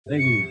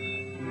Thank you.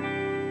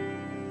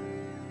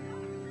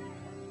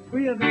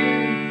 We are the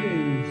Mary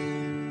Kings.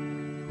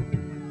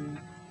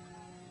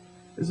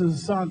 This is a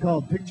song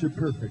called Picture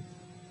Perfect.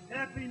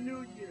 Happy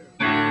New Year.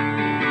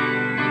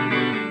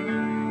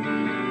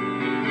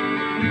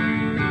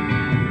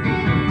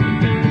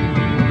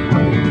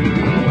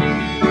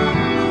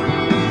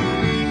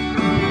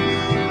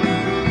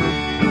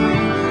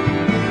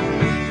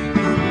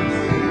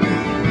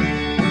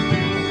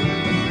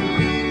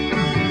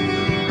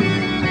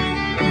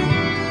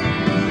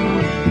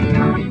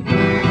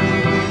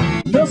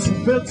 Must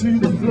have fell to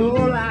the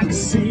floor like a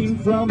scene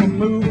from a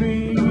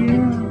movie.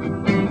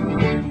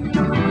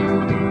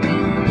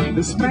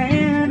 This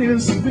man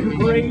is fit of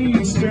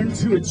rage, turned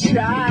to a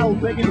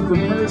child begging for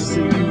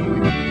mercy.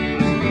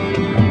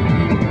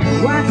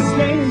 White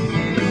stain,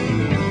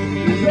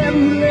 red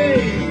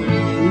lake.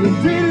 We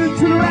did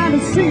turn around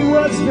and see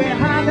what's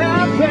behind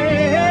our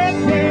bed.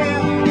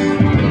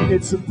 Yeah.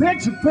 It's a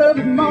picture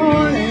perfect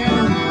morning,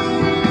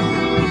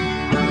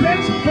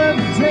 picture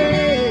perfect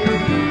day.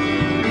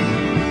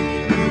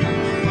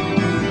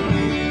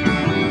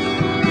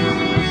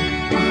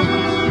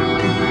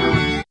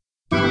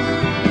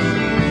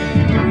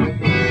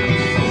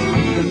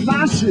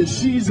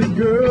 She's a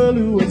girl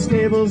who had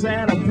stables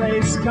at a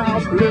place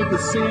called Blue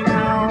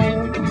Casino.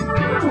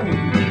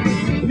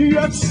 New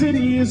York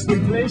City is the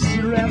place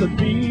she'd rather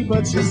be,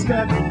 but she's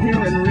stuck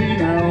here in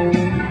Reno.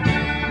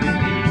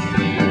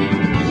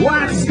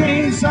 White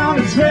stains on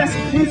her dress,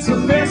 it's a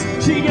mess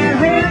she can't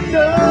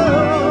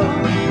handle.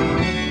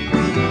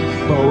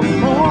 But when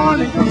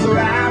morning comes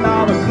around,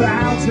 all the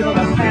clouds till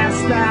I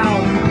passed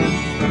out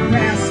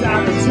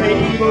the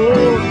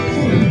table.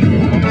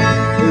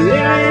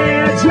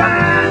 Yeah,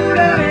 trying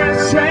to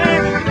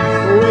shake.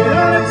 We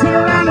only turn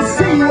around to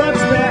see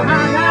what's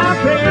behind our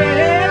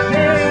bed.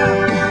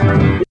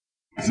 Yeah.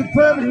 It's a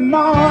perfect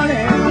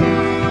morning,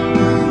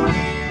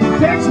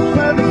 it's a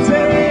perfect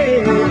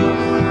day.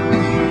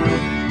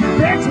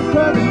 It's a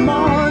perfect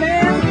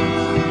morning,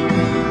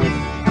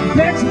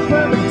 it's a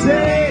perfect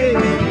day.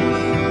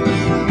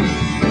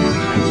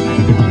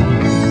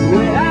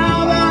 Well,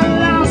 I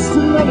lost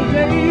another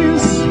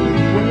days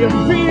when you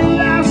feel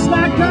lost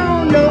like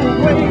on your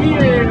way.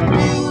 Yeah.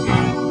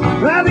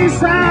 Now it's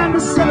time to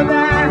settle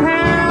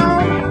down,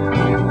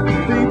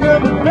 think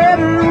of a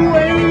better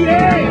way,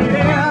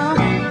 yeah.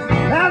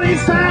 Now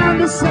it's time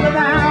to settle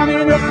down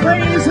in your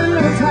crazy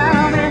little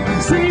town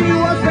and see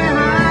what's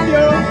behind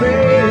your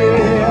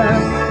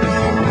bed.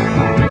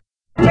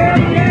 Yeah,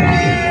 yeah.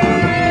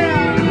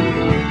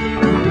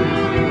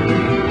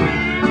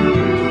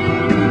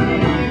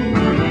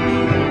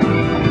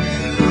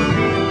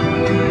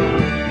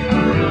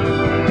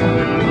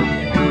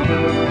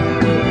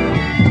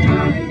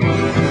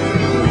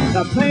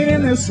 Now playing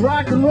in this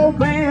rock and roll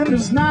band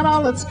is not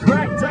all it's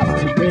cracked up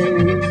to be.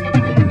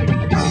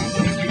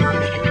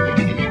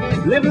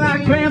 Living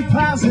like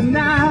grandpa's at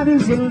night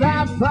is a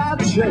life I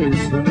chose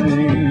for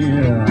me.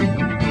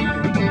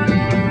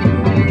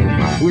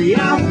 We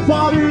all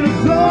fall to the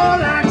floor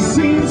like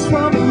scenes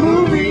from a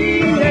movie,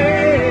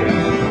 yeah.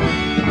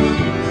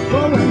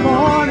 But when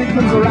morning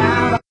comes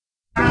around,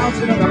 I'm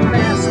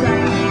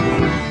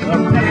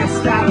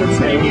passed out the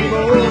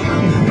table.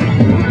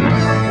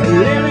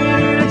 Living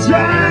in a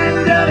dry and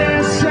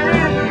dirty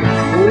shack.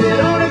 We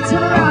only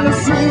turn around to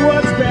see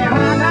what's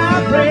behind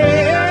our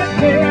bed.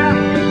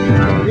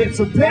 Yeah. It's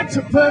a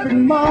picture perfect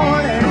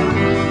morning,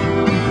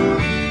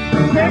 a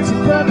picture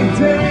perfect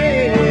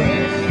day.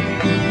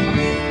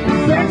 A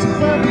picture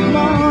perfect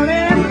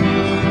morning,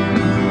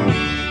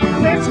 a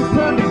picture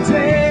perfect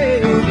day.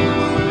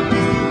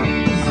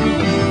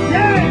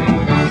 Yeah.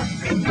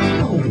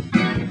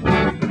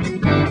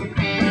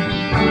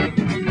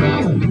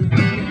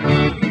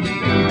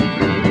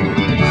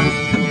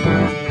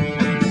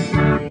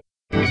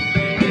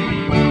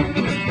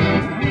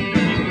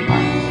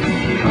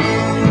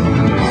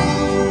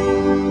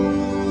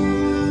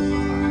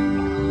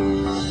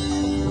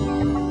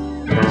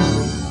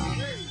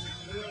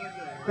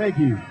 Thank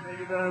you. Thank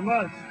you very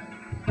much.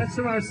 That's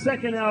from our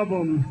second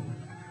album,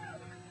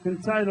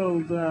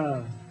 entitled,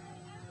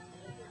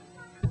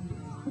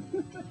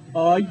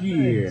 Oh,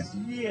 yeah.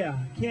 Yeah,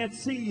 Can't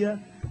See Ya,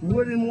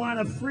 Wouldn't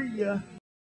Wanna Free Ya.